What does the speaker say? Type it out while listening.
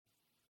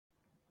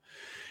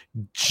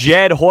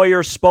Jed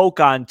Hoyer spoke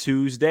on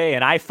Tuesday,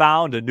 and I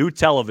found a new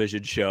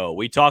television show.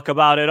 We talk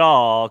about it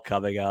all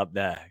coming up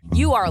next.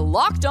 You are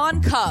Locked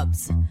On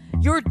Cubs,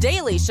 your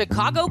daily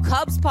Chicago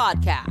Cubs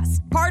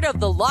podcast. Part of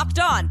the Locked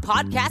On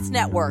Podcast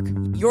Network,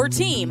 your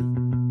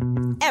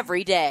team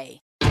every day.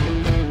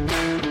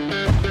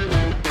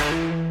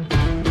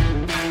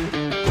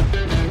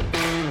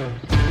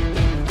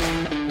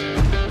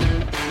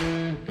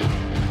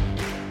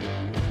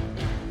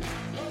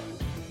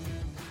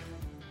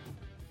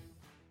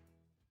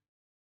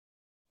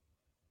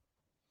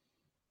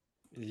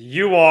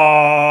 You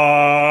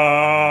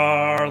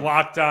are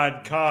Locked On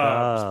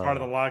Cubs, part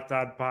of the Locked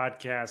On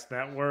Podcast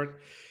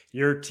Network,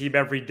 your team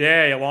every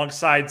day.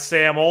 Alongside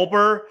Sam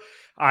Olber,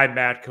 I'm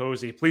Matt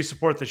Cozy. Please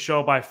support the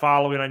show by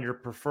following on your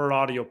preferred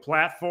audio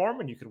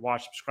platform, and you can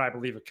watch, subscribe,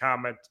 and leave a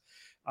comment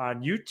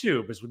on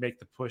YouTube as we make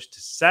the push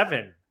to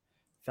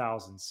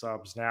 7,000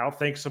 subs now.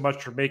 Thanks so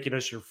much for making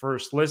us your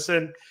first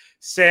listen.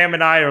 Sam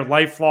and I are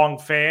lifelong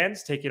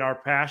fans, taking our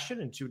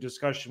passion into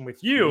discussion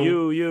with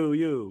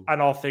you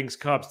on all things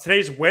Cubs.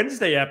 Today's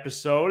Wednesday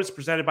episode is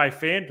presented by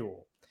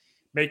FanDuel.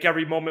 Make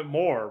every moment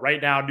more. Right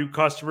now, new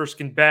customers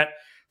can bet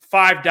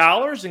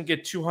 $5 and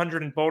get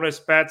 $200 in bonus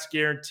bets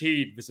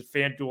guaranteed. Visit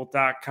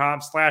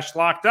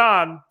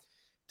FanDuel.com/lockedon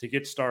to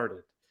get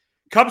started.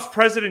 Cubs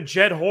president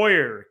Jed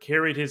Hoyer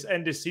carried his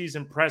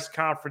end-of-season press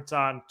conference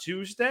on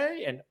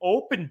Tuesday and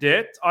opened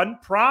it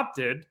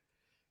unprompted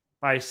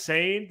by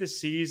saying the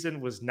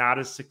season was not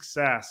a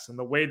success, and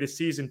the way the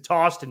season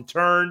tossed and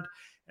turned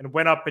and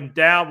went up and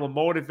down will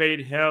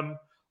motivate him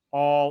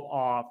all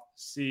off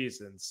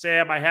season.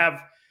 Sam, I have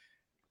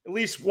at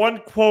least one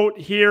quote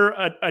here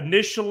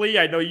initially.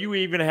 I know you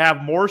even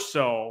have more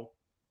so.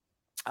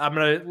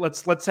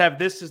 Let's have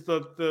this as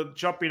the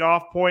jumping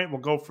off point.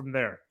 We'll go from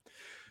there.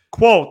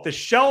 Quote, the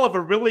shell of a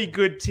really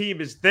good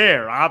team is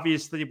there.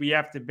 Obviously, we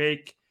have to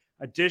make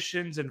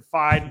additions and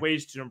find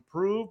ways to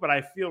improve, but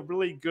I feel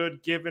really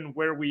good given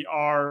where we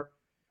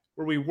were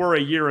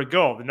a year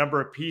ago. The number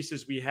of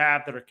pieces we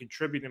have that are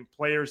contributing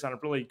players on a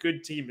really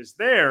good team is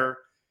there.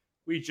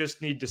 We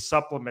just need to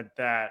supplement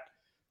that,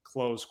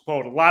 close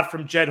quote. A lot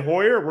from Jed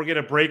Hoyer. We're going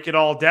to break it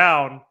all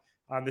down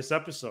on this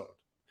episode.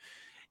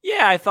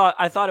 Yeah, I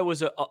thought it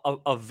was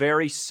a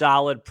very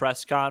solid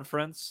press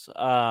conference,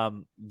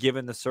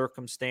 given the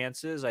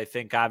circumstances. I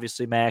think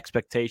obviously my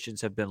expectations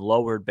have been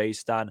lowered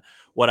based on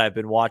what I've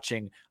been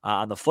watching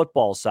on the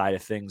football side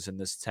of things in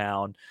this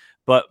town.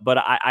 But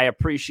I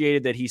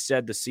appreciated that he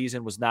said the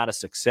season was not a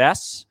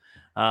success.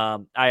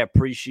 I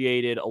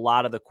appreciated a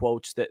lot of the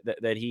quotes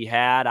that he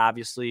had.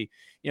 Obviously,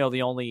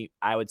 the only,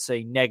 I would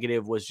say,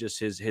 negative was just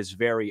his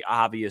very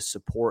obvious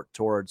support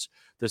towards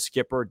the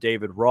skipper,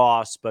 David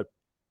Ross. But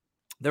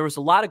there was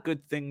a lot of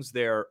good things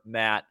there,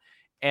 Matt.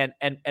 And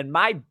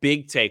my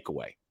big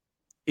takeaway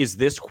is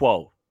this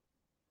quote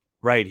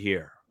right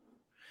here.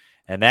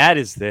 And that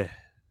is this.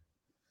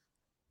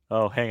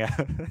 Oh, hang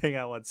on. Hang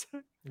on one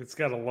second. It's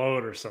got a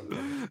load or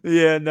something.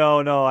 Yeah, no.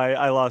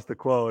 I lost the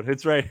quote.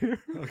 It's right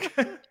here.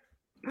 Okay.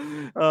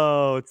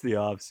 Oh, it's the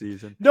off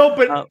season. No,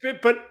 but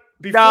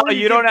before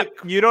you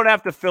don't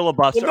have to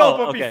filibuster. Well,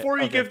 no, but before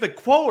you give the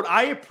quote,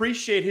 I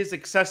appreciate his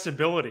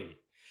accessibility.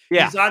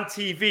 Yeah. He's on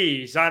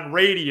TV, he's on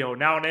radio,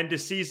 now an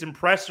end-of-season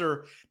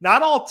presser.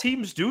 Not all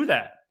teams do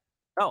that.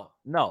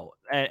 No.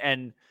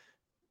 And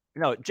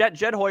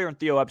Jed Hoyer and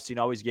Theo Epstein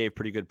always gave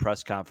pretty good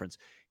press conference.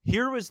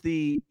 Here was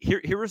the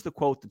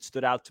quote that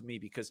stood out to me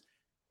because,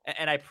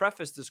 and I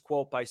prefaced this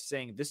quote by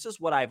saying, this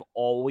is what I've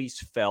always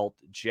felt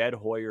Jed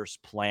Hoyer's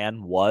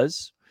plan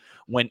was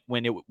when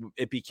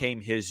it became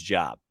his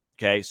job.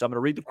 Okay, so I'm going to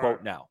read the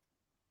quote now.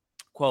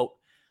 Quote,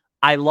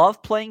 I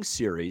love playing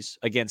series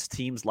against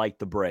teams like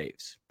the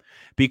Braves,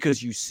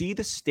 because you see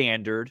the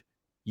standard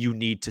you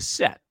need to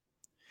set.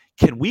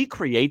 Can we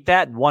create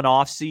that in one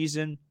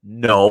offseason?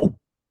 No.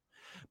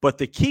 But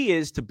the key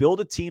is to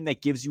build a team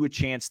that gives you a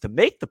chance to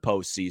make the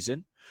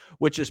postseason,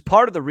 which is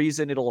part of the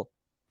reason it'll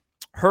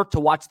hurt to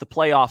watch the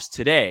playoffs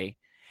today.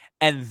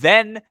 And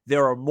then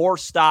there are more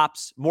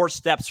steps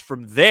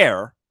from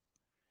there.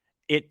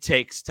 It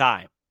takes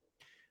time.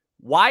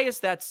 Why is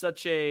that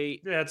such a...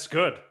 Yeah, it's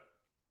good.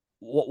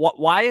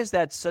 Why is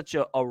that such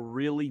a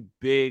really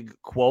big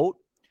quote?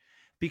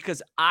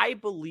 Because I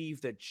believe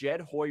that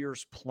Jed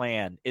Hoyer's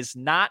plan is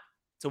not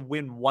to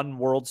win one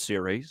World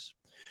Series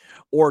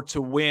or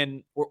to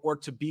win or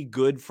to be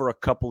good for a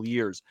couple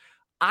years.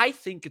 I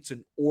think it's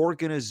an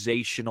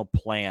organizational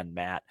plan,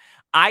 Matt.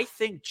 I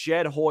think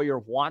Jed Hoyer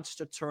wants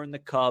to turn the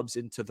Cubs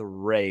into the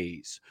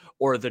Rays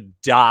or the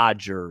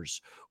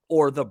Dodgers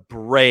or the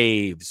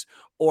Braves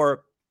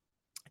or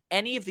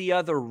any of the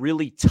other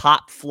really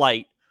top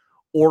flight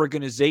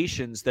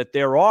organizations that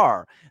there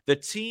are. The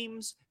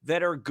teams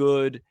that are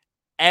good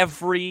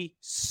every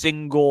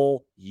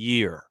single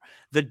year.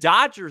 The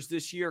Dodgers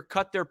this year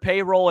cut their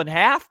payroll in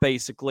half,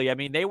 basically. I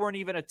mean, they weren't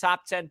even a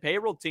top 10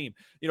 payroll team.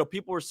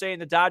 People were saying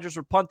the Dodgers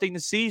were punting the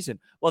season.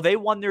 Well, they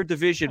won their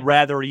division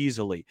rather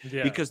easily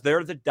because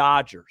they're the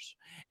Dodgers.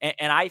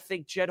 And I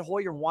think Jed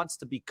Hoyer wants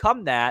to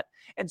become that.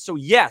 And so,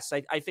 yes,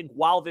 I think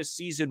while this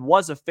season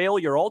was a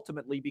failure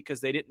ultimately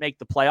because they didn't make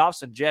the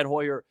playoffs, and Jed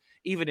Hoyer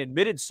even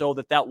admitted so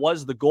that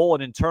was the goal,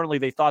 and internally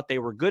they thought they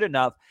were good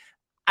enough,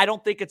 I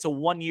don't think it's a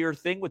one-year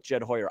thing with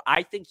Jed Hoyer.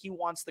 I think he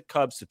wants the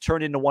Cubs to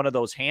turn into one of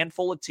those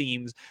handful of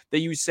teams that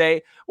you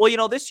say,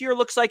 well, this year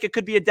looks like it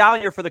could be a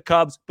down year for the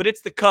Cubs, but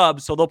it's the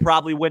Cubs, so they'll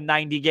probably win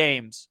 90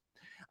 games.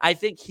 I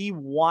think he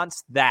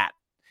wants that,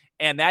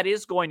 and that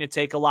is going to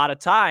take a lot of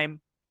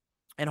time.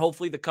 And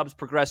hopefully the Cubs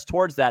progress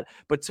towards that.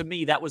 But to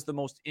me, that was the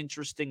most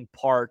interesting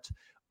part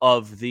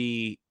of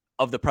the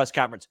press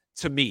conference.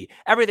 To me,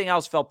 everything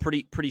else felt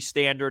pretty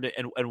standard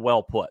and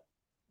well put.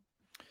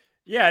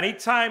 Yeah,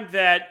 anytime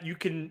that you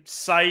can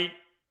cite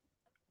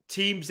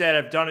teams that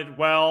have done it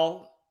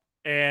well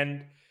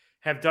and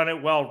have done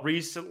it well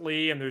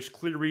recently, and there's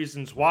clear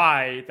reasons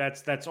why,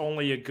 that's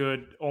only a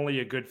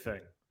good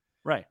thing.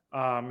 Right.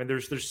 And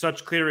there's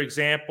such clear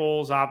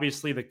examples.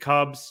 Obviously, the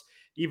Cubs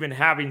even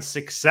having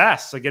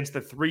success against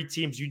the three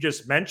teams you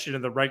just mentioned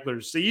in the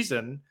regular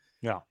season.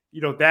 Yeah.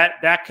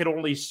 That could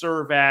only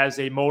serve as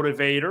a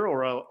motivator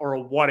or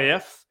a what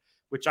if,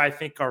 which I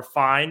think are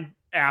fine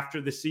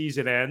after the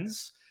season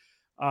ends.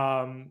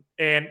 And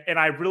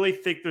I really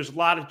think there's a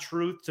lot of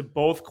truth to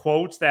both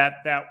quotes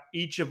that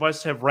each of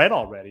us have read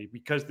already,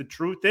 because the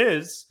truth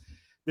is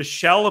the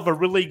shell of a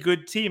really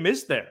good team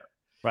is there.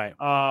 Right.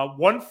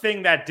 One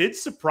thing that did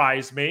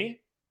surprise me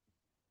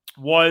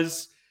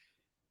was,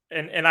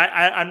 and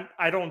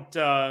I don't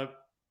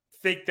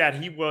think that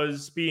he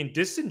was being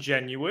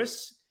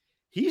disingenuous.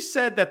 He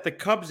said that the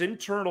Cubs'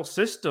 internal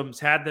systems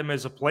had them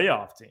as a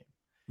playoff team.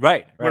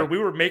 Right. Where we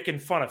were making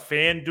fun of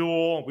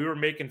FanDuel, we were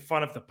making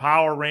fun of the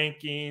power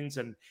rankings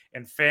and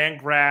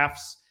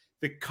FanGraphs.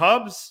 The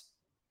Cubs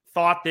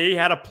thought they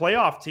had a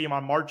playoff team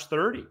on March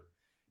 30.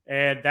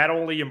 And that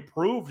only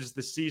improved as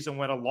the season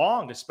went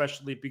along,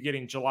 especially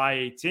beginning July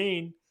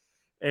 18.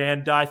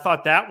 And I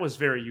thought that was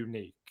very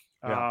unique.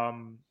 Yeah.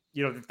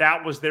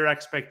 That was their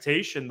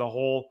expectation the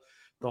whole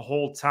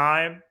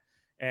time.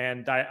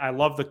 And I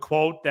love the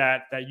quote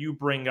that you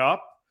bring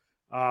up.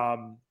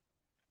 I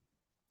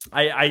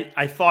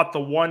thought the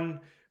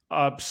one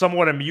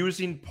somewhat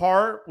amusing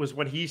part was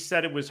when he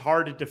said it was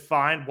hard to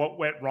define what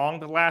went wrong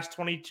the last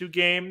 22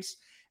 games,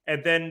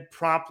 and then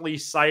promptly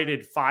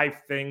cited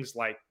 5 things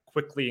like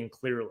quickly and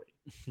clearly.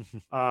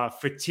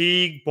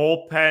 Fatigue,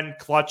 bullpen,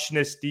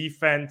 clutchness,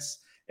 defense,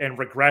 and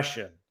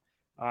regression.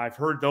 I've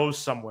heard those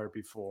somewhere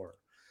before.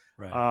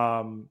 Right.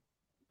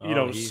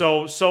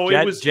 So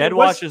Jed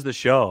watches the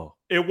show.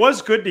 It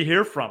was good to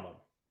hear from him.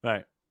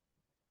 Right.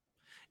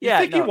 You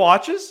think he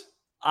watches?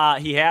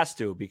 He has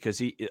to, because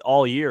he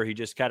all year he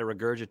just kind of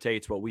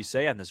regurgitates what we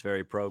say on this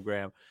very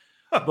program.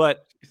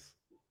 But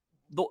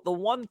the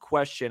one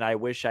question I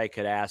wish I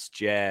could ask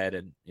Jed,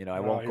 and I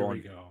won't go.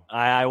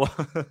 I won't.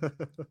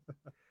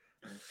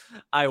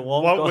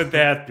 What would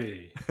that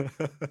be?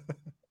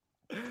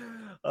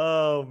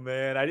 Oh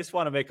man, I just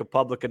want to make a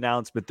public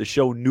announcement. The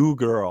show New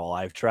Girl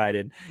I've tried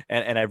and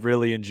I've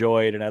really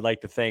enjoyed, and I'd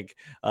like to thank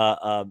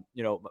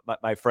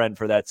my friend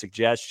for that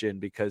suggestion,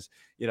 because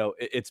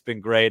it's been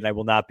great, and I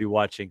will not be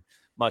watching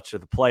much of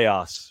the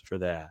playoffs for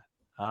that.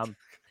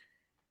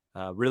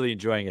 Really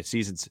enjoying it.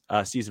 Season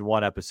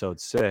 1, episode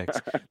 6.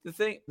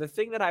 The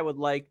thing that I would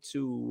like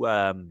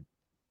to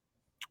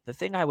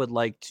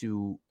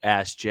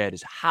ask Jed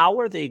is, how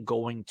are they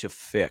going to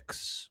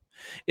fix?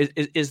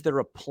 Is there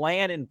a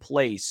plan in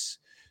place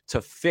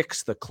to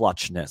fix the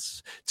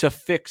clutchness, to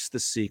fix the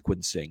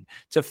sequencing,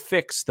 to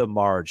fix the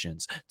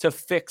margins, to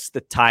fix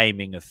the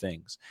timing of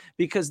things?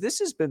 Because this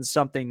has been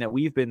something that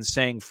we've been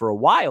saying for a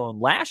while.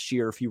 And last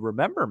year, if you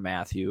remember,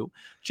 Matthew,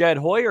 Jed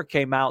Hoyer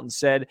came out and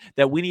said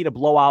that we need to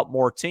blow out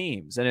more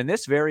teams. And in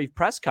this very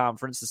press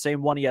conference, the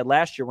same one he had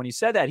last year, when he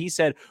said that, he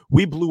said,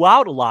 we blew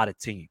out a lot of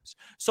teams.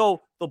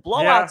 So the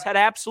blowouts had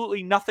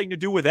absolutely nothing to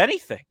do with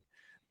anything.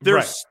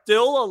 There's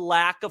still a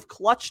lack of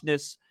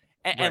clutchness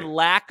and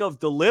lack of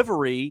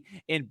delivery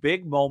in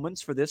big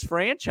moments for this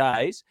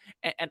franchise.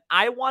 And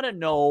I want to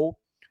know,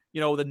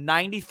 the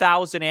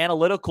 90,000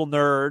 analytical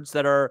nerds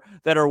that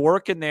are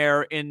working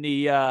there in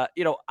the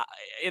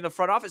in the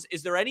front office.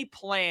 Is there any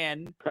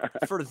plan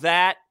for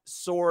that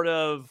sort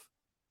of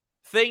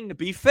thing to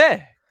be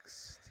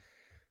fixed?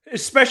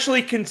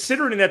 Especially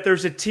considering that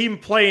there's a team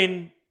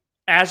playing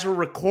as a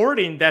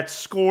recording that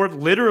scored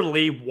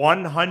literally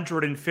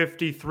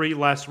 153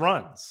 less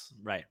runs.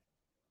 Right.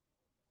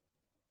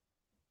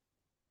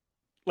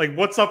 Like,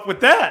 what's up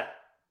with that?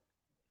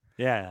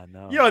 Yeah,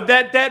 no.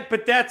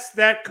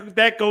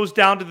 That goes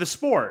down to the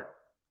sport.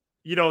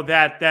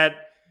 That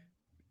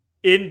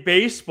in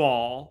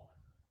baseball,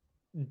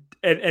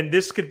 and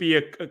this could be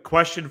a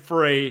question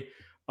for a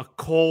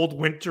cold,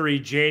 wintry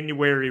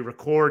January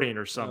recording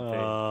or something.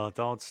 Oh,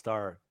 don't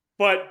start.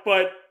 But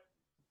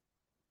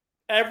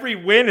every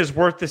win is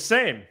worth the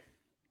same.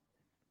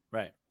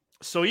 Right.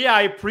 So, yeah,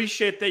 I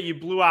appreciate that you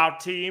blew out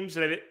teams,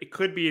 and it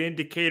could be an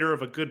indicator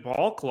of a good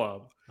ball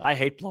club. I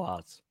hate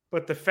blowouts.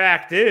 But the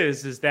fact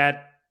is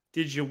that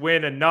did you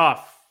win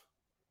enough?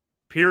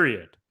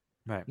 Period.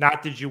 Right.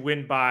 Not did you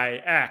win by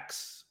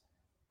X,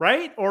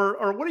 right?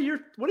 Or what do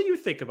you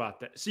think about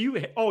that? So you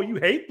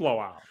hate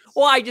blowouts.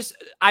 Well,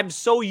 I'm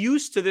so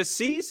used to this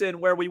season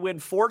where we win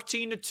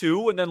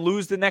 14-2 and then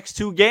lose the next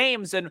 2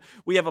 games, and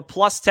we have a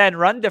 +10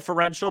 run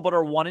differential, but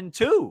are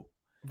 1-2.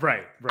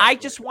 Right. I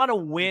just want to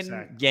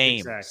win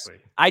games.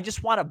 Exactly. I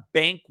just want to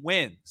bank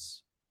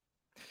wins.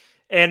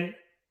 And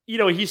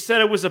he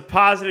said it was a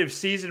positive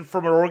season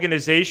from an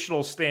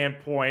organizational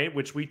standpoint,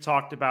 which we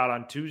talked about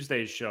on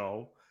Tuesday's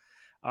show.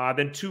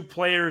 Then 2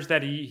 players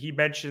that he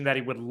mentioned that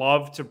he would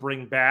love to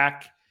bring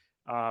back.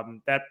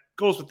 That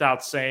goes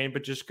without saying,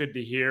 but just good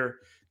to hear.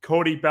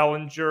 Cody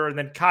Bellinger and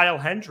then Kyle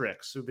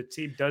Hendricks, who the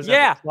team does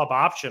have a club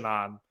option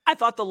on. I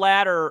thought the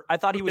latter. I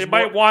thought he was. They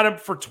might want him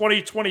for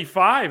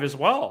 2025 as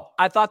well.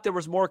 I thought there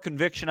was more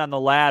conviction on the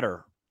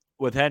latter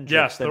with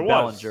Hendricks than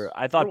Bellinger.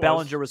 I thought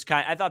Bellinger was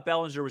I thought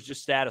Bellinger was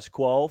just status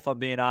quo, if I'm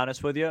being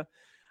honest with you.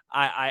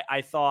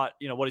 I thought,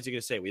 what is he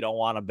going to say? We don't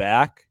want him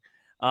back.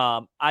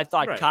 I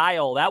thought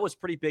Kyle, that was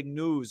pretty big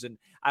news. And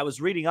I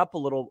was reading up a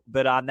little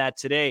bit on that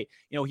today.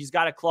 He's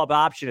got a club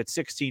option at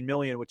 $16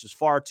 million, which is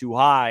far too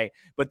high,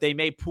 but they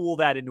may pool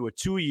that into a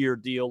 2-year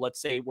deal, let's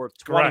say worth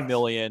 $20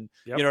 million.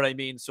 Yep. You know what I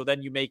mean? So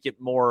then you make it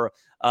more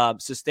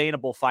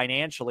sustainable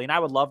financially. And I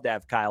would love to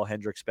have Kyle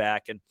Hendricks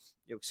back. And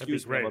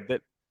excuse me, I'm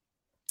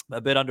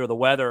a bit under the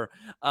weather.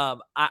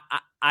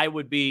 I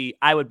would be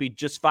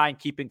just fine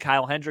keeping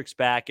Kyle Hendricks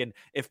back, and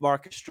if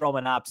Marcus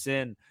Stroman opts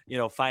in,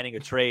 finding a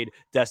trade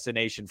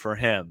destination for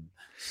him.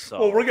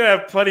 So, well, we're gonna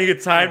have plenty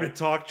of time to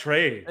talk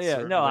trades. Yeah,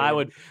 certainly. no, I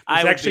would.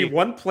 There's actually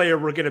one player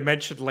we're gonna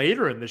mention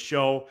later in the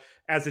show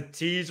as a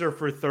teaser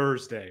for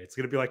Thursday. It's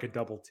gonna be like a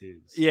double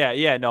tease.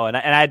 Yeah, no, and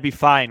I'd be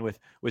fine with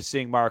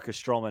seeing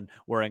Marcus Stroman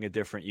wearing a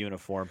different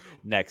uniform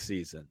next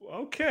season.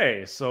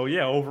 Okay, so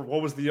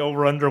what was the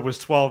over under was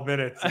 12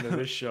 minutes into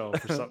this show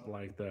for something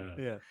like that.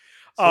 Yeah.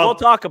 So we'll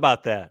talk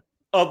about that.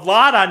 A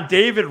lot on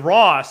David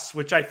Ross,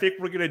 which I think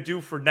we're going to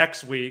do for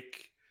next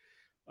week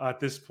at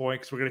this point,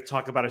 because we're going to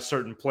talk about a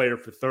certain player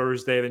for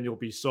Thursday. Then you'll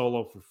be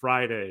solo for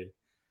Friday.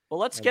 Well,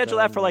 let's schedule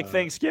that for like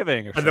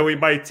Thanksgiving. And then we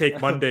might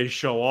take Monday's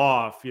show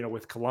off,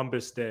 with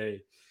Columbus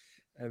Day.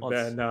 And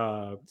then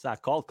it's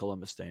not called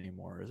Columbus Day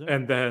anymore, is it?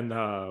 And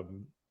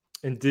then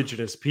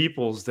Indigenous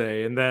Peoples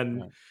Day. And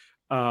then,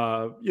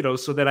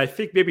 so then I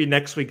think maybe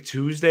next week,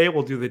 Tuesday,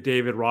 we'll do the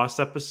David Ross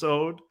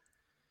episode.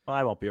 Well,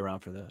 I won't be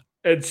around for that.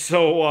 And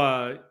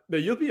so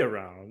you'll be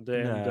around.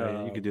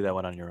 And you can do that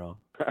one on your own.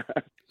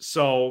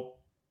 So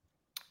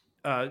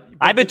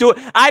I've been doing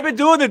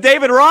the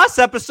David Ross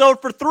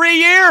episode for 3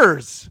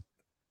 years.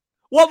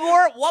 What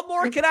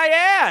more can I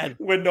add?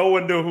 When no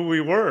one knew who we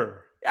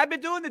were. I've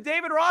been doing the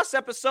David Ross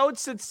episode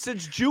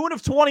since June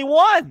of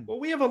 21. Well,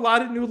 we have a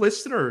lot of new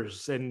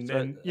listeners, and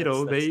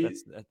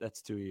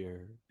that's 2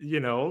 years.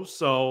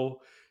 So.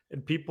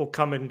 And people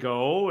come and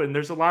go, and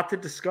there's a lot to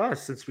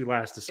discuss since we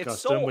last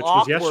discussed them, which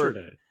awkward. was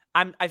yesterday.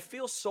 I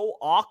feel so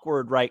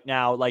awkward right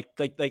now. Like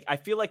I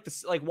feel like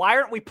this. Like, why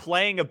aren't we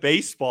playing a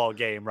baseball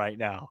game right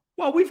now?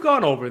 Well, we've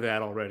gone over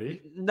that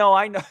already. No,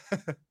 I know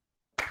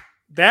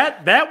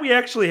that we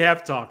actually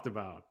have talked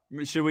about.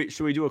 Should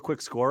we do a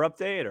quick score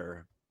update,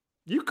 or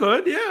you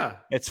could? Yeah,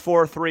 it's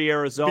 4-3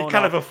 Arizona. Be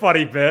kind of a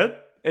funny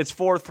bit. It's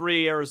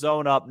 4-3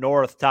 Arizona up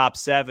north, top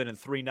 7, and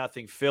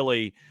 3-0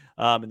 Philly.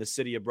 In the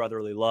city of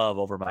brotherly love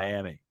over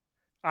Miami.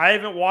 I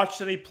haven't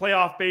watched any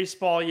playoff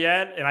baseball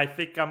yet, and I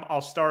think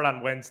I'll start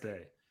on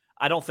Wednesday.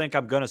 I don't think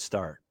I'm going to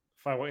start.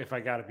 If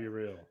I got to be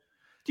real.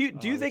 Do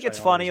you think it's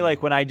funny,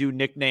 like when I do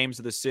nicknames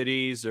of the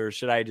cities, or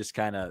should I just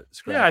kind of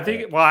scratch? Yeah, I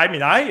think. Well, I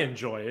mean, I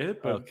enjoy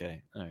it. But,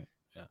 okay, all right,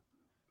 yeah.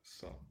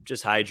 So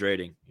just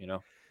hydrating,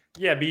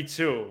 Yeah, me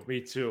too.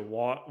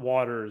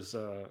 Water's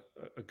a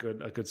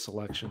good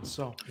selection.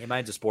 So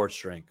mine's a sports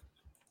drink.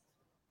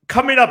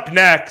 Coming up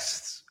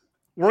next,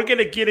 we're going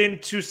to get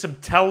into some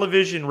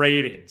television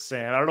ratings,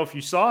 Sam. I don't know if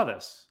you saw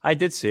this. I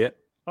did see it.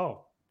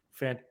 Oh,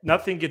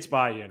 nothing gets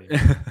by you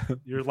anymore.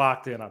 You're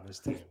locked in on this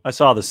team. I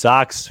saw the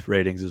Sox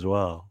ratings as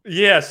well.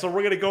 Yeah, so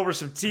we're going to go over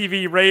some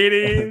TV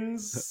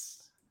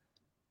ratings.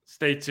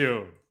 Stay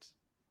tuned.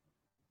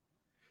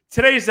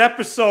 Today's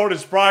episode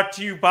is brought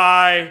to you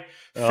by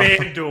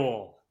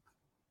FanDuel.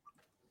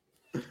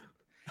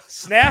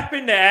 Snap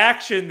into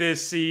action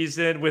this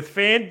season with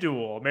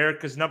FanDuel,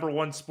 America's #1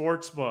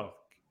 sportsbook.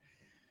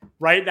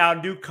 Right now,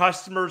 new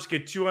customers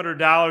get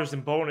 $200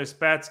 in bonus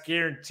bets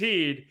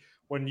guaranteed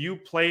when you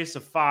place a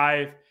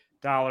 $5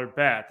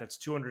 bet. That's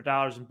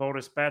 $200 in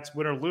bonus bets,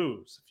 win or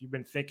lose. If you've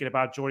been thinking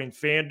about joining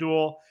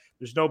FanDuel,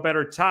 there's no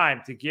better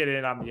time to get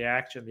in on the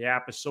action. The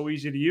app is so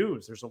easy to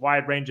use. There's a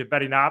wide range of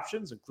betting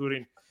options,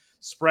 including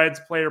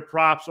spreads, player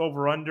props,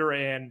 over, under,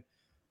 and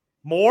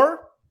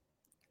more.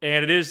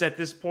 And it is at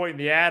this point in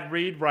the ad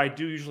read where I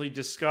do usually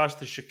discuss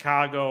the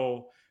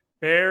Chicago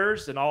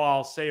Bears, and all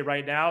I'll say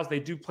right now is they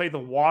do play the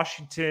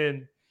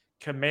Washington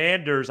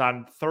Commanders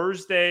on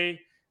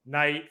Thursday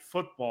Night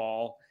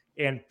Football,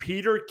 And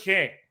Peter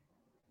King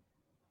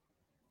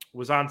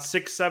was on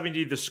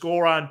 670 The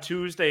Score on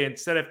Tuesday and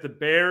said if the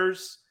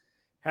Bears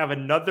have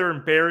another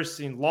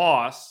embarrassing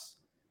loss,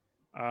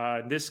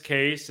 in this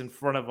case in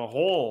front of a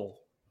whole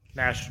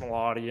national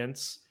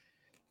audience,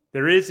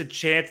 there is a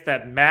chance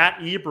that Matt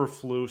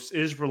Eberflus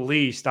is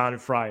released on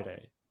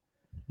Friday.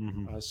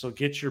 Mm-hmm. So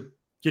get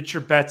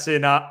your bets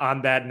in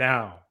on that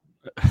now.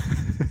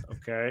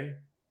 Okay.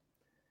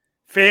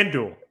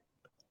 FanDuel,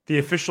 the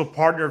official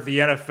partner of the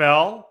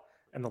NFL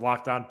and the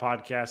Locked On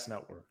Podcast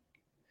Network.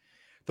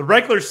 The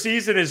regular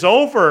season is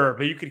over,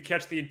 but you can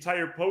catch the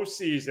entire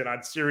postseason on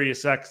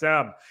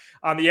SiriusXM.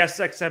 On the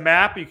SXM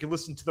app, you can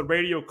listen to the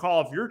radio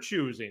call of your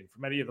choosing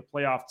from any of the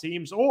playoff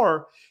teams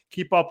or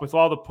keep up with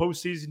all the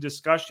postseason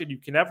discussion you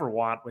can ever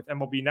want with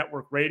MLB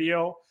Network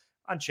Radio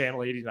on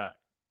Channel 89.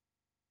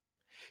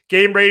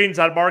 Game ratings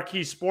on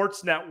Marquee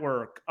Sports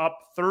Network up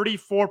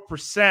 34% from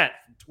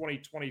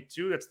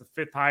 2022. That's the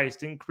fifth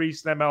highest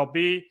increase in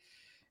MLB.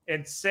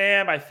 And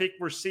Sam, I think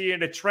we're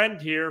seeing a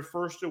trend here.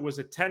 First, it was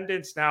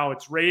attendance. Now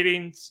it's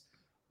ratings.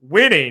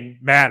 Winning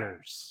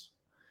matters.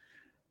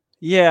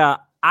 Yeah,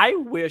 I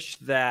wish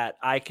that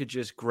I could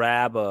just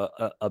grab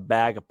a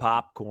bag of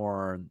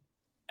popcorn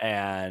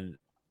and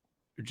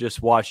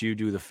just watch you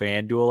do the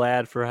FanDuel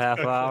ad for a half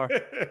hour.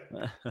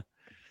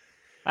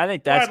 I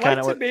think that's kind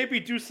of what. Maybe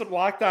do some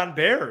Locked On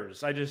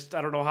Bears. I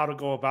don't know how to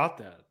go about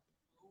that.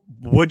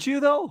 Would you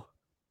though?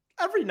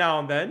 Every now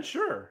and then,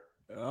 sure.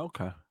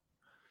 Okay.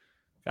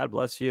 God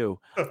bless you.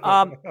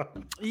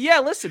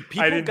 Yeah, listen,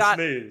 people I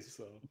didn't sneeze.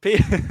 So.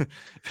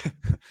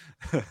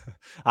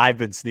 I've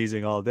been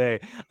sneezing all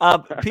day.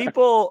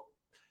 People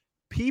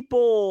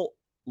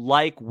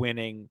like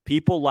winning.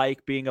 People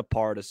like being a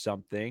part of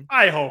something.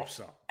 I hope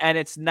so. And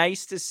it's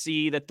nice to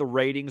see that the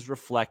ratings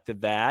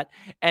reflected that.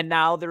 And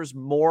now there's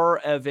more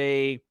of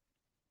a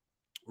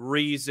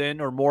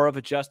reason or more of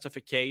a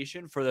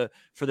justification for the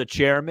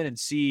chairman and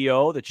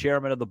CEO, the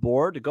chairman of the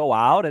board, to go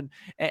out and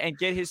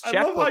get his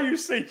checkbook. I love how you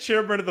say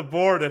chairman of the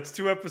board. That's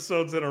 2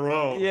 episodes in a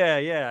row.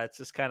 Yeah. It's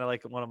just kind of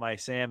like one of my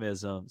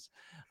Samisms.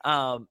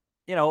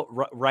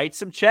 Write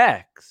some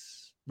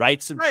checks,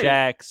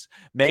 checks,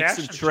 make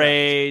some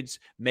trades,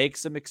 make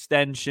some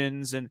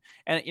extensions, and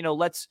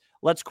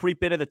let's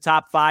creep into the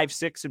top 5,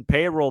 6 in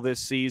payroll this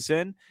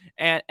season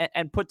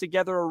and put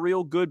together a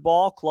real good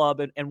ball club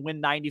and win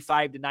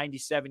 95 to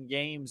 97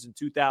 games in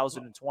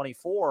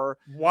 2024.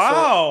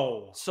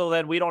 Wow. So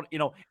then we don't,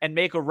 and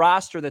make a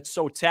roster that's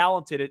so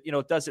talented.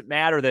 It doesn't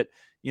matter that,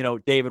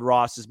 David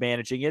Ross is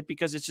managing it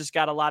because it's just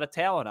got a lot of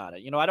talent on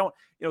it. I don't,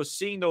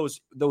 seeing those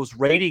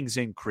ratings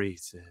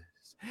increases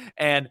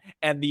and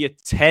the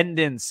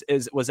attendance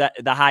was at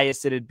the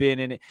highest it had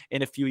been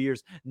in a few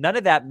years. None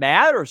of that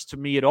matters to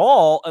me at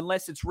all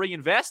unless it's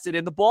reinvested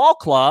in the ball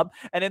club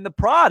and in the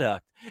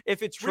product.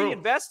 If it's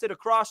reinvested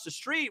across the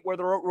street where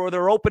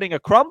they're opening a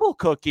crumble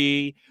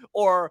cookie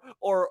or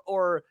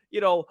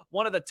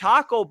one of the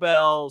Taco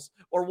Bells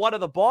or one of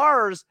the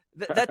bars,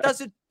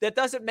 that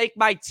doesn't make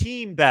my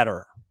team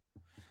better.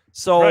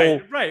 So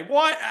right.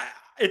 Well,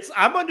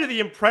 I'm under the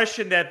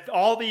impression that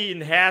all the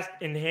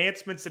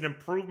enhancements and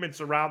improvements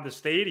around the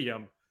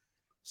stadium,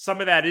 some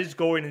of that is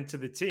going into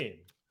the team.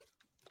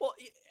 Well,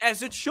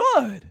 as it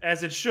should.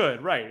 As it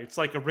should, right. It's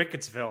like a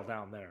Rickettsville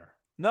down there.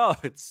 No,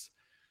 it's,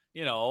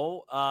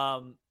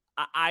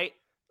 I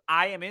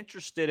am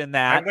interested in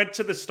that. I went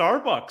to the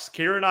Starbucks.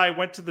 Kira and I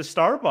went to the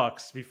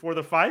Starbucks before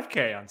the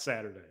 5K on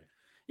Saturday.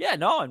 Yeah,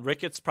 no, and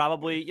Ricketts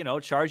probably,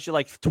 charged you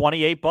like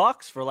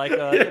 $28 for like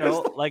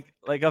a,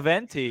 like a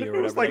venti or whatever.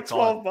 It was like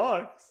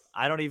 $12.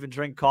 I don't even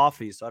drink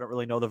coffee, so I don't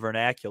really know the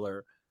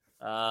vernacular.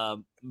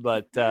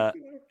 But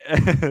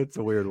it's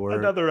a weird word.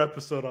 Another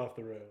episode off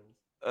the rails.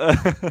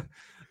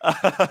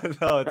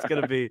 No,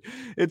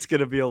 it's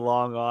gonna be a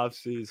long off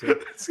season.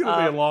 It's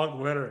gonna be a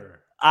long winter.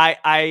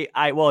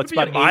 It's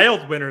about a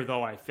mild winter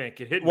though. I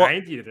think it hit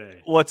 90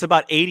 today. Well, it's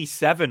about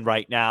 87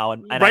 right now,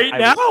 and now.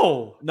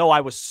 I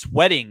was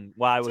sweating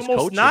while I was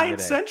coaching 9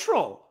 today.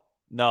 Central.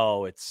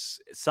 No,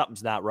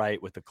 something's not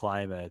right with the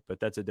climate, but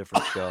that's a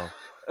different show.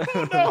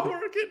 Oh, no,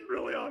 we're getting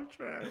really off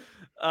track.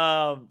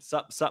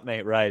 Something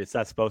ain't right. It's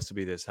not supposed to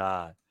be this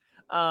hot.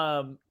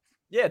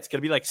 Yeah, it's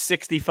gonna be like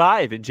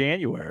 65 in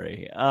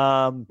January.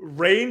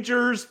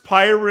 Rangers,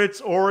 Pirates,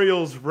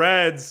 Orioles,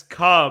 Reds,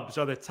 Cubs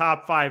are the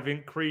top 5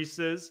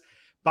 increases.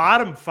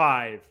 Bottom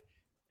 5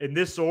 in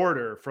this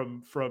order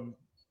from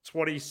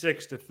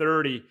 26 to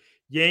 30: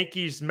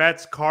 Yankees,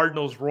 Mets,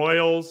 Cardinals,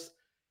 Royals,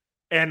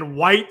 and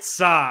White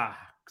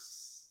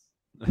Sox.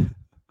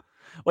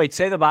 Wait,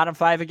 say the bottom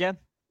 5 again.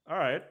 All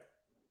right.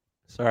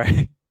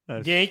 Sorry.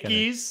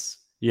 Yankees.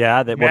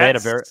 Yeah, they had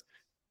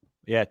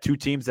a 2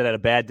 teams that had a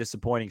bad,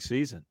 disappointing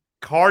season.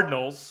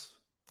 Cardinals.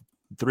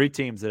 3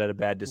 teams that had a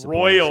bad,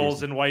 disappointing Royals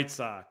season. And White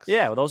Sox.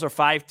 Yeah, well, those are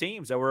 5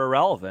 teams that were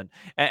irrelevant.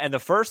 And the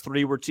first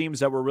 3 were teams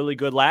that were really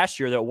good last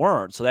year that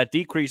weren't. So that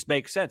decrease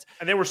makes sense.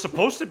 And they were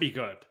supposed to be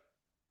good.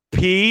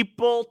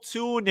 People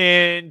tune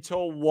in to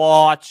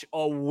watch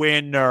a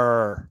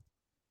winner.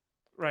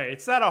 Right.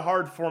 It's not a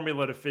hard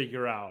formula to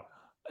figure out.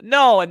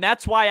 No, and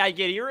that's why I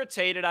get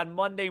irritated on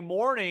Monday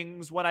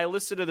mornings when I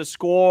listen to the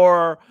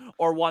Score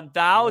or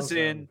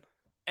 1000,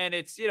 and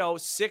it's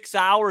 6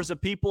 hours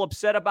of people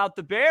upset about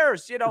the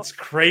Bears. It's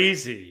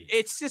crazy.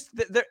 It's just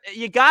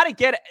you got to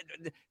get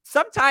it.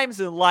 Sometimes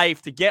in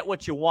life, to get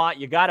what you want,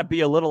 you got to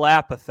be a little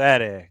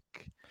apathetic.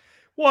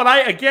 Well,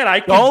 I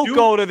don't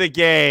go to the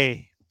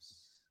game.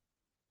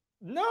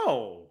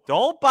 No,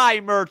 don't buy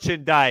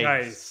merchandise.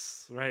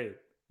 Nice, right?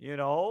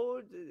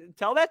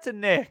 Tell that to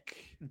Nick.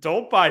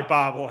 Don't buy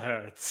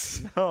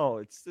bobbleheads.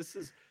 No,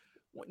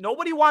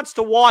 nobody wants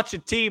to watch a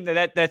team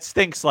that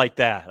stinks like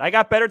that. I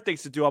got better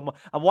things to do. I'm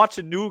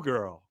watching New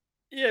Girl.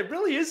 Yeah, it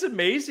really is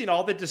amazing,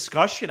 all the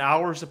discussion,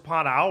 hours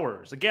upon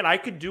hours. Again, I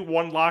could do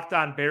one Locked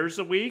On Bears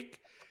a week,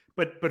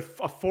 but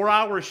a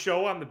 4-hour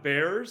show on the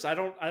Bears, I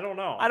don't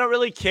know. I don't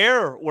really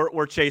care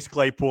where Chase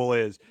Claypool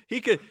is.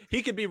 He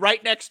could be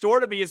right next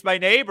door to me as my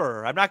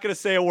neighbor. I'm not going to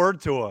say a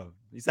word to him.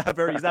 He's not a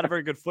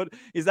very good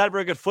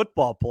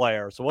football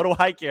player. So what do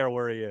I care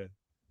where he is?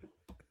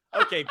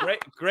 Okay,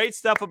 great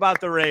stuff about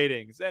the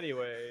ratings.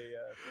 Anyway,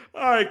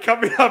 all right,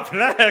 coming up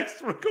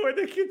next, we're going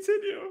to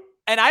continue.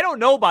 And I don't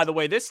know, by the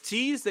way, this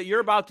tease that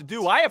you're about to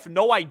do, I have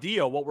no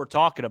idea what we're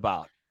talking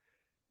about.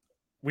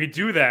 We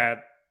do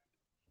that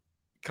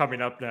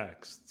coming up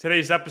next.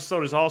 Today's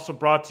episode is also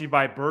brought to you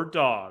by Bird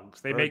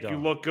Dogs. They make you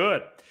look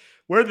good.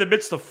 We're in the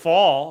midst of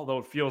fall, though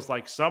it feels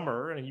like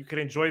summer, and you can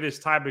enjoy this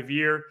time of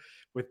year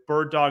with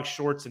Bird Dog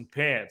shorts and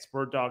pants.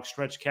 Bird Dog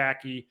stretch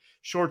khaki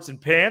shorts and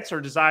pants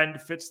are designed to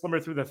fit slimmer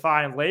through the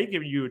thigh and leg,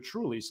 giving you a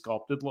truly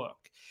sculpted look.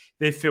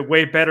 They fit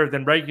way better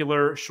than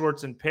regular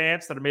shorts and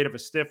pants that are made of a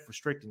stiff,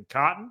 restricting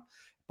cotton.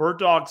 Bird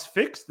Dogs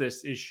fixed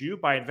this issue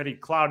by inventing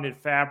cloud knit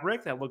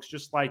fabric that looks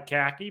just like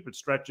khaki but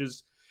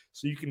stretches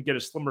so you can get a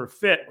slimmer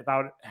fit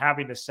without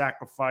having to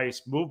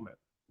sacrifice movement.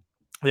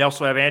 They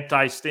also have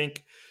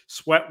anti-stink,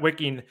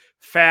 sweat-wicking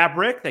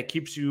fabric that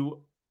keeps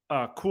you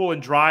cool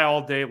and dry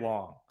all day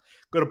long.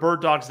 Go to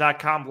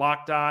birddogs.com,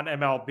 Locked On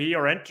MLB,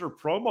 or enter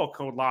promo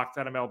code Locked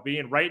On MLB.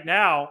 And right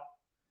now,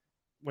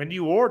 when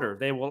you order,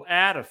 they will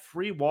add a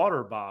free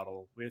water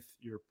bottle with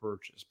your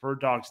purchase.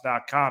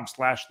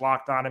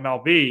 birddogs.com/Locked On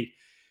MLB.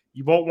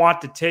 You won't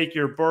want to take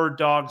your Bird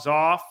Dogs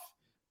off.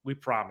 We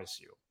promise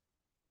you.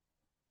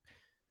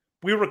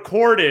 We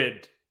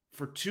recorded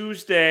for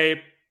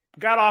Tuesday,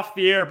 got off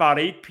the air about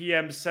 8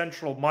 p.m.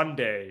 Central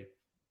Monday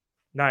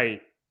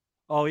night.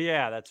 Oh,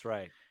 yeah, that's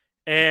right.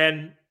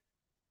 And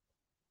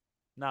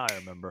now I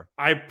remember.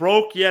 I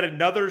broke yet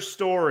another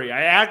story.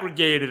 I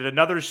aggregated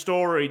another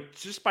story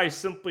just by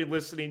simply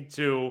listening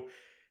to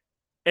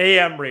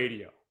AM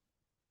radio.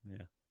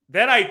 Yeah.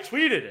 Then I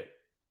tweeted it.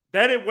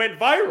 Then it went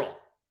viral.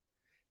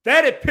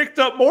 Then it picked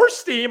up more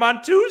steam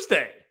on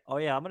Tuesday. Oh,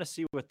 yeah, I'm going to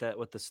see what the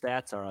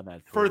stats are on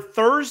that. For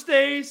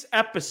Thursday's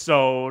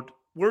episode,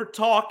 we're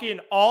talking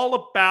all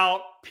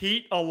about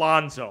Pete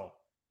Alonso.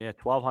 Yeah,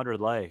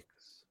 1,200 likes.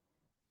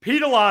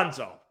 Pete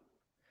Alonso.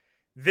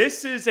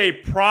 This is a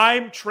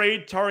prime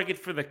trade target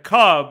for the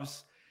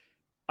Cubs,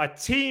 a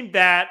team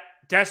that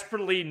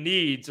desperately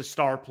needs a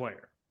star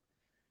player.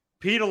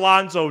 Pete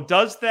Alonso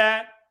does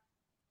that.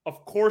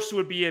 Of course, it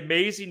would be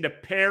amazing to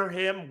pair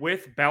him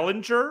with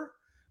Bellinger.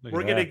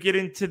 We're going to get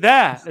into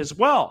that as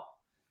well.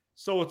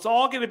 So it's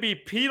all going to be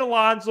Pete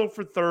Alonso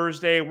for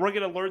Thursday. We're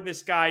going to learn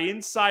this guy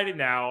inside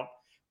and out.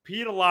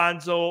 Pete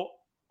Alonso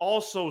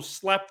also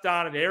slept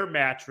on an air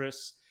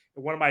mattress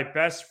in one of my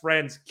best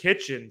friend's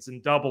kitchens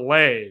in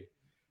AA.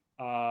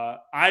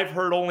 I've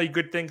heard only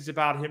good things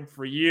about him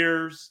for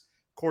years.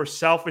 Of course,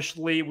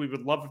 selfishly, we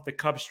would love if the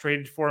Cubs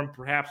traded for him.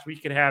 Perhaps we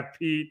could have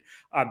Pete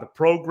on the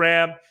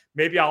program.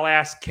 Maybe I'll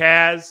ask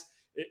Kaz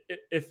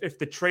if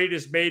the trade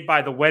is made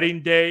by the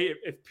wedding day.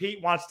 If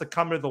Pete wants to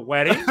come to the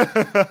wedding,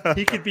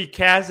 he could be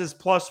Kaz's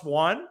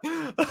 +1.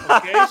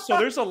 Okay, so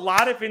there's a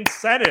lot of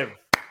incentive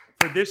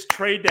for this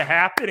trade to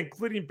happen,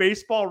 including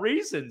baseball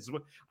reasons.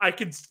 I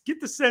can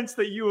get the sense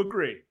that you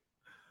agree.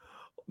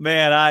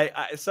 Man,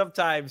 I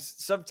sometimes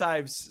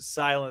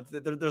silent.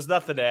 There's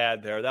nothing to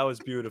add there. That was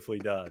beautifully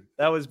done.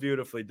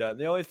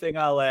 The only thing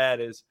I'll add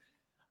is,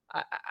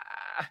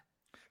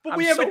 but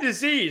we have a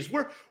disease.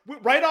 We're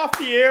right off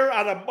the air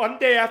on a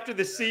Monday after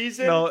the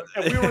season,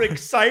 and we were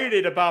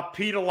excited about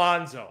Pete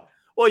Alonso.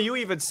 Well, you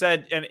even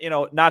said, and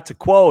not to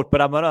quote, but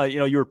I'm gonna,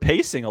 you were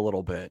pacing a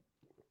little bit.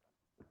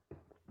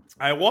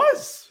 I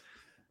was.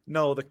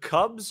 No, the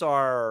Cubs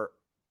are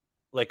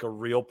like a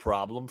real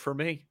problem for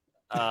me.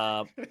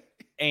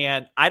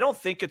 And I don't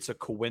think it's a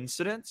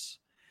coincidence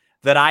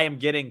that I am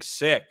getting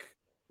sick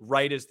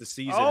right as the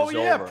season is over.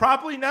 Oh, yeah,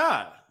 probably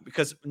not.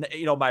 Because,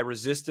 my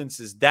resistance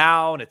is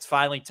down. It's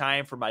finally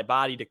time for my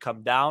body to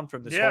come down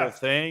from this whole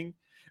thing.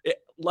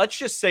 Let's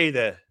just say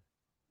that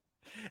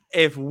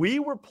if we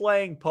were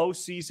playing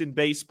postseason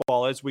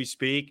baseball as we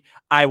speak,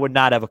 I would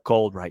not have a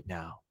cold right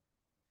now.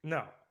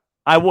 No.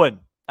 I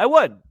wouldn't.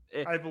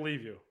 I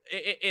believe you.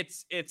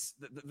 It's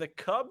the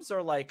Cubs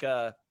are like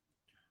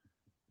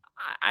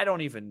I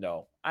don't even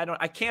know.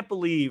 I can't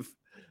believe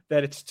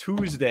that it's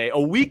Tuesday. A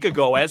week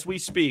ago, as we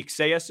speak,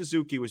 Seiya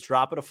Suzuki was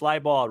dropping a fly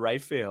ball at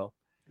right field.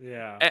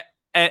 Yeah.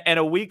 And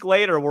a week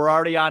later, we're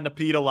already on to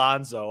Pete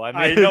Alonso. I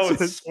mean, I know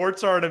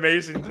sports are an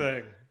amazing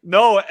thing.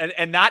 No,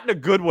 and not in a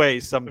good way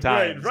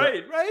sometimes.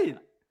 Right.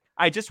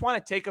 I just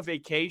want to take a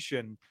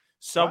vacation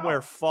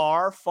somewhere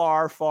far,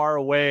 far, far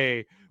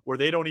away where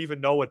they don't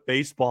even know what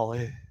baseball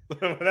is.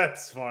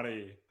 That's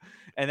funny.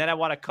 And then I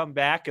want to come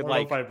back and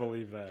I don't know if I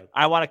believe that.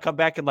 I want to come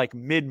back in like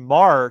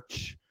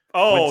mid-March.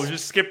 Oh,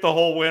 just skip the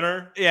whole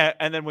winter? Yeah,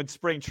 and then when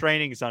spring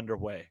training is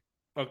underway.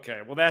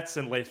 Okay, well, that's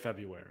in late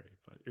February,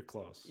 but you're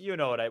close. You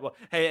know what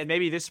hey, and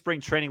maybe this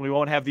spring training we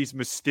won't have these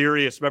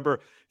mysterious.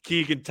 Remember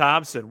Keegan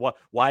Thompson?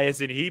 Why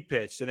isn't he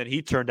pitched? And then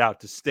he turned out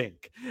to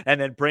stink. And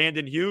then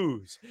Brandon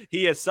Hughes,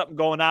 he has something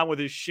going on with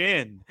his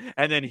shin,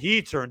 and then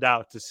he turned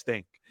out to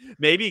stink.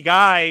 Maybe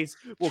guys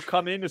will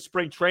come into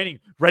spring training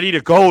ready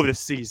to go this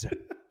season.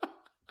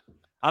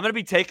 I'm going to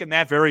be taking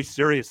that very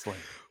seriously.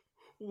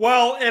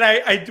 Well,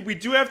 and we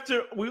do have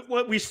to.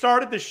 We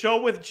started the show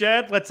with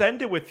Jed. Let's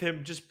end it with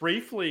him just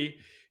briefly.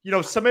 You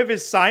know, some of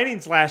his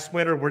signings last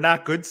winter were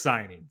not good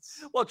signings.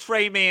 Well,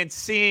 Trey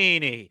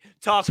Mancini,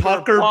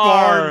 Tucker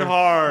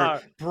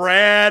Barnhart,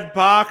 Brad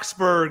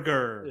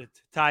Boxberger,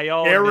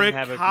 Tyone, Eric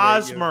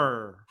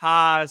Hosmer.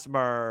 How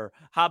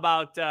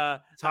about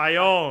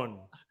Tyone?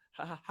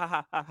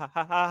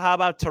 How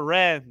about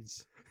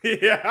Terens?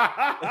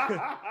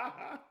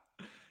 Yeah.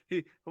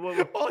 He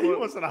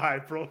wasn't a high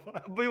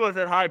profile. He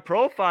wasn't high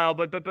profile,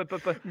 but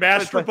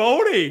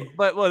Mastrobuoni.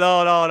 But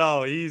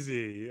no,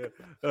 easy.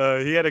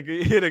 He had a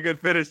good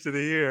finish to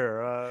the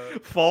year.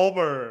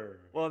 Fulmer.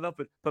 Well, no,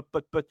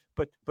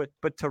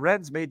 but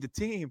Terens made the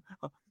team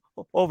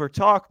over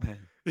Talkman.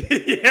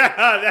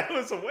 Yeah, that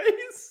was a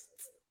waste.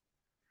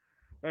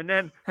 And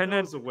then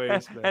was a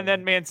waste, man. And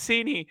then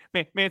Mancini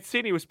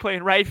was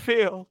playing right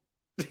field.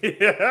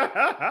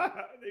 Yeah,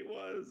 he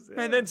was.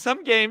 Yeah. And then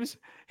some games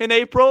in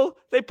April,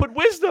 they put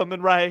Wisdom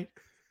in right.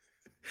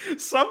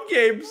 Some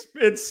games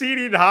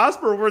Mancini and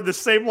Hosmer were in the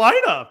same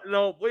lineup.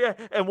 No, yeah,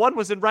 and one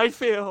was in right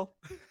field.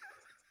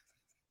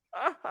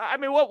 I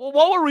mean, what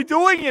were we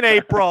doing in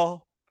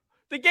April?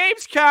 The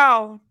games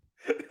count.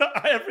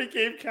 Every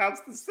game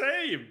counts the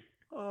same.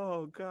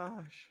 Oh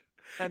gosh.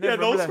 And yeah,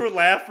 those were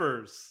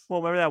laughers.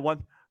 Well, remember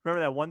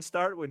that one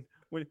start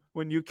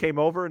when you came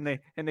over and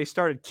they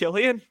started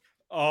Killian?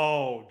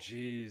 Oh,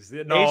 geez.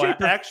 No,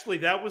 actually,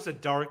 that was a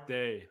dark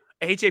day.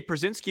 AJ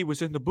Przinsky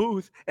was in the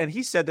booth, and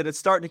he said that it's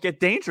starting to get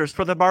dangerous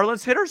for the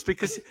Marlins hitters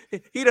because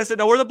he doesn't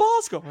know where the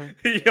ball's going.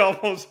 He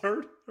almost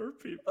hurt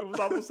people. It was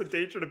almost a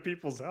danger to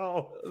people's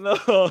health.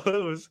 No,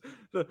 it was.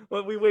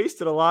 We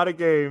wasted a lot of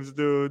games,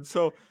 dude.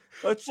 So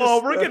let's just.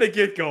 Well, we're gonna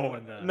get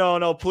going then.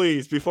 No,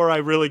 please, before I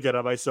really get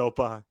on my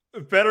soapbox.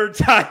 Better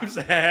times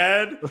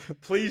ahead.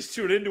 Please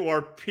tune into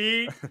our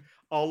Pete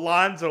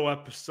Alonso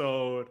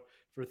episode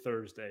for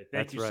Thursday.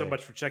 Thank you so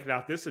much for checking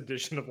out this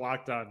edition of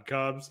Locked On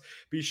Cubs.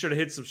 Be sure to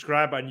hit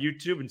subscribe on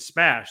YouTube and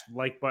smash the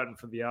like button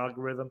for the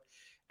algorithm.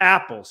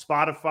 Apple,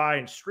 Spotify,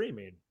 and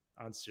streaming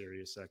on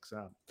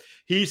SiriusXM.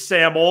 He's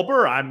Sam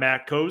Olber. I'm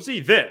Matt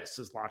Cozy. This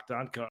is Locked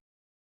On Cubs.